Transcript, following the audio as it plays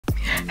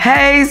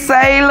Hey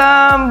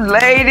Salem,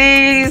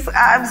 ladies,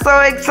 I'm so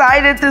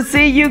excited to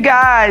see you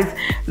guys.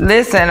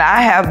 Listen,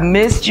 I have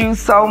missed you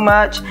so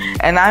much,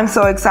 and I'm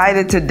so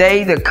excited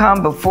today to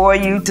come before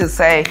you to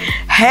say,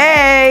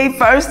 hey,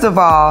 first of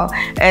all,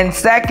 and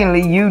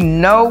secondly, you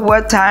know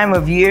what time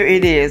of year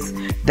it is.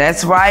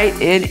 That's right,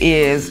 it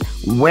is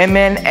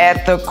Women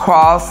at the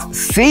Cross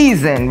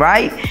season,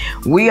 right?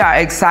 We are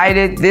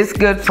excited this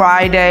Good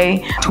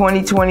Friday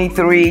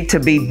 2023 to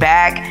be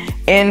back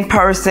in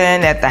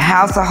person at the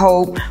House of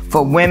Hope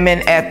for Women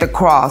at the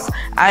Cross.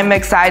 I'm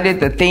excited.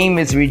 The theme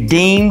is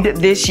redeemed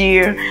this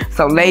year.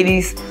 So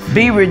ladies,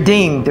 be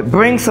redeemed.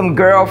 Bring some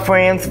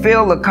girlfriends,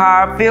 fill the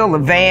car, fill the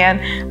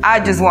van.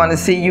 I just want to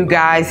see you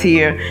guys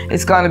here.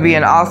 It's going to be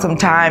an awesome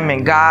time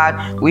in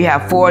God. We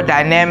have 4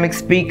 dynamic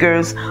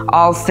speakers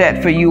all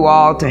set for you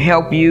all to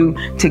help you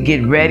to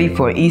get ready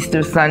for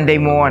Easter Sunday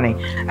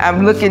morning.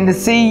 I'm looking to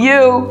see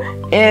you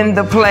in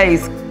the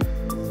place.